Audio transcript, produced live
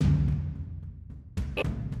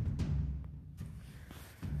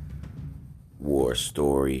War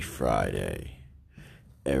Story Friday.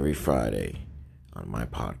 Every Friday on my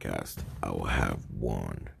podcast, I will have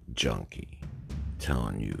one junkie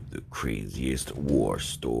telling you the craziest war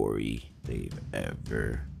story they've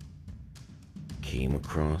ever came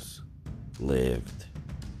across, lived,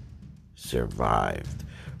 survived,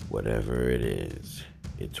 whatever it is.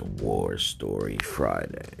 It's War Story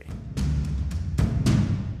Friday.